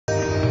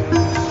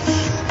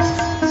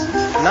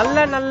நல்ல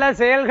நல்ல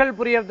செயல்கள்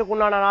புரியறதுக்கு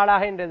உண்டான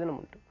நாளாக இன்றைய தினம்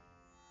உண்டு.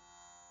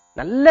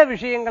 நல்ல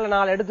விஷயங்களை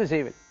நான் எடுத்து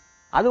செய்வேன்,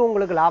 அது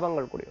உங்களுக்கு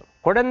லாபங்கள் கூடிய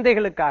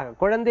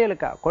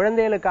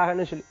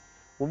குழந்தைகளுக்காகன்னு சொல்லி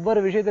ஒவ்வொரு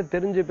விஷயத்தை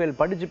தெரிஞ்சுப்பேல்,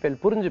 படிச்சுப்பேல்,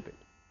 புரிஞ்சுப்பேல்.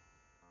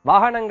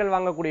 வாகனங்கள்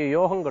வாங்கக்கூடிய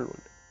யோகங்கள்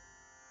உண்டு.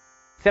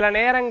 சில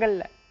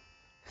நேரங்கள்ல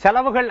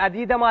செலவுகள்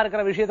அதீதமா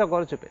இருக்கிற விஷயத்தை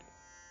குறைச்சுப்பேன்,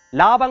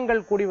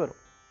 லாபங்கள் கூடி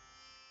வரும்.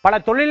 பல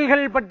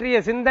தொழில்கள் பற்றிய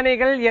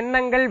சிந்தனைகள்,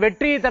 எண்ணங்கள்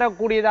வெற்றியை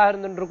தரக்கூடியதாக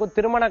இருந்திருக்கும்.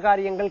 திருமண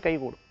காரியங்கள்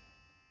கைகூடும்.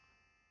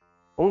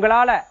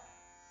 உங்களால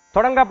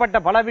தொடங்கப்பட்ட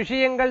பல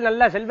விஷயங்கள்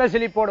நல்ல செல்வ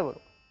செழிப்போடு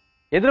வரும்.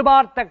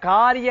 எதிர்பார்த்த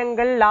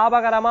காரியங்கள்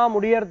லாபகரமா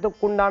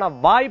முடியறதுக்குண்டான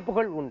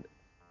வாய்ப்புகள் உண்டு.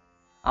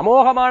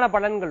 அமோகமான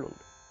பலன்கள்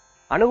உண்டு,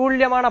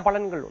 அனுகூல்யமான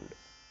பலன்கள் உண்டு.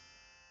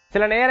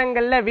 சில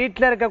நேரங்கள்ல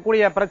வீட்டில்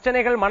இருக்கக்கூடிய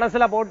பிரச்சனைகள்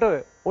மனசுல போட்டு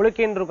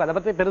ஒழுக்கின்னு இருக்கும். அதை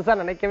பத்தி பெருசா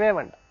நினைக்கவே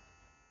வேண்டாம்.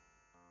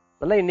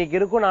 இன்னைக்கு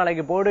இருக்கும்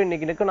நாளைக்கு போயிடும்,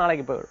 இன்னைக்கு நிற்கும்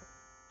நாளைக்கு போயிடும்.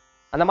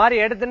 அந்த மாதிரி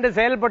எடுத்துட்டு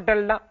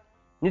செயல்பட்டல்னா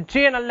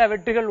நிச்சயம் நல்ல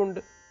வெற்றிகள்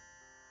உண்டு.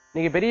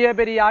 இன்னைக்கு பெரிய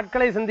பெரிய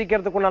ஆட்களை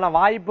சந்திக்கிறதுக்குண்டான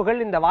வாய்ப்புகள்,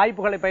 இந்த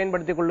வாய்ப்புகளை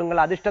பயன்படுத்திக்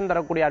கொள்ளுங்கள். அதிர்ஷ்டம்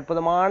தரக்கூடிய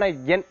அற்புதமான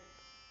எண்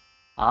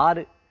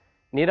 6,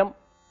 நிறம்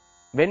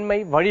வெண்மை.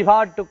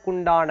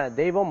 வழிபாட்டுக்குண்டான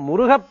தெய்வம்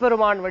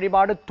முருகப்பெருமான்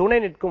வழிபாடு, துணை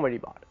நிற்கும்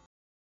வழிபாடு.